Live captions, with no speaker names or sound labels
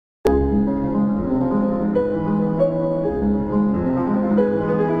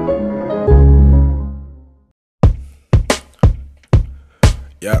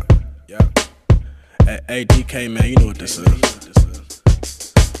Hey DK, man, you know what this is.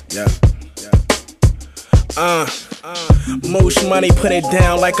 Yeah. Moosh money, put it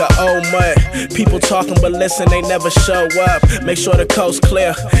down like a old mud. People talking but listen, they never show up. Make sure the coast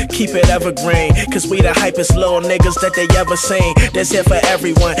clear, keep it evergreen, cause we the hypest little niggas that they ever seen. This here for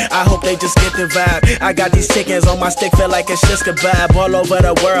everyone, I hope they just get the vibe. I got these chickens on my stick, feel like it's just a vibe. All over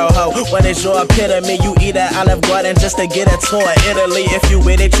the world, ho, what is your epitome? You eat an Olive Garden just to get a tour of Italy. If you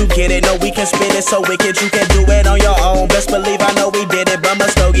with it, you get it. No, we can spit it so wicked, you can do it on your own. Best believe I know we did it, but my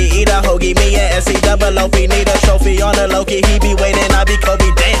stogie, eat a hoagie. Me and SC-double-OP need a trophy on the low-key. He be waiting, I be Kobe,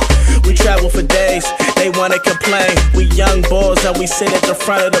 damn. We travel for days, they wanna complain. We young boys and we sit at the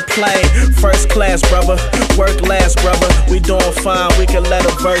front of the plane. First class, brother, work last, brother. We doing fine, we can let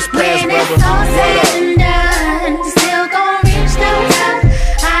a verse pass, brother. When it's all said and done, still gon' reach the top.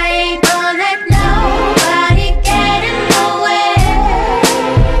 I ain't gonna let nobody get in the way.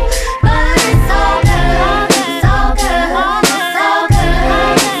 But it's all good, it's all good, it's all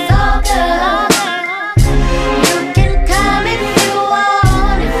good, it's all good. You can come if you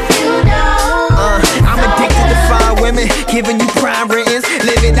want, if you don't. I'm addicted to fine women, giving you prime writtens.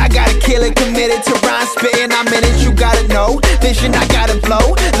 Live it, I gotta kill it, committed to rhyme spitting. I'm in it, you gotta know. Vision, I gotta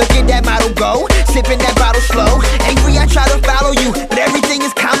blow. Look at that model go, sipping that bottle slow. Angry, I try to follow you, but everything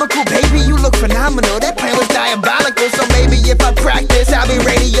is comical. Baby, you look phenomenal, that plan was diabolical. So maybe if I practice, I'll be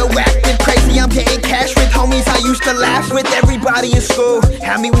radioactive. Crazy, I'm getting cash with homies I used to laugh with. Everybody in school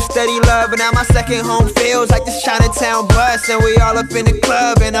had me with steady love, and now my second home feels like this Chinatown bus. And we all up in the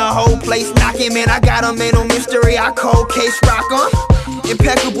club, and the whole place knocking. Man, I got them, ain't no mystery, I cold case rock on.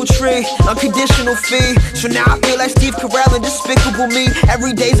 Impeccable tree, unconditional fee. So now I feel like Steve Carell and Despicable Me.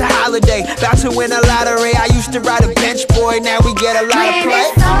 Every day's a holiday, about to win a lottery. I used to ride a bench, boy, now we get a lot of play.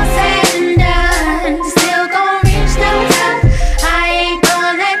 When it's all said and done, still gon' reach the top. I ain't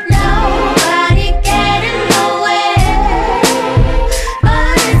gonna let nobody get in the way.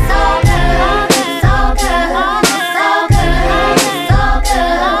 But it's all good, it's all good, it's all good, it's all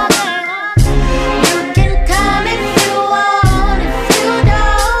good. You can come if you want, if you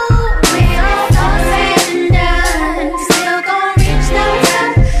don't. When it's all said and done, still gon' reach the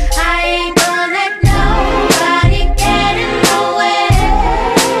top. I ain't gonna let nobody get in the way.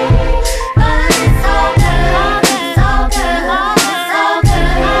 But it's all good, it's all good, it's all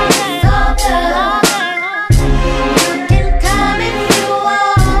good, it's all good. You can come if you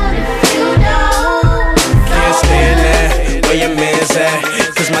want, if you don't. Can't stand that, where your man's at,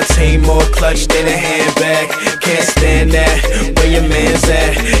 cause my team more clutch than a handbag. Can't stand that, where your man's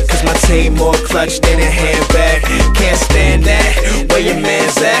at, cause my team more clutch than a handbag. Can't stand that, where your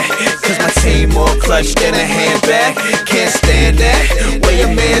man's at, cause my team more clutch than a handbag. Can't stand that, where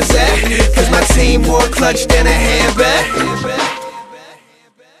your man's at, cause my team more clutch than a handbag.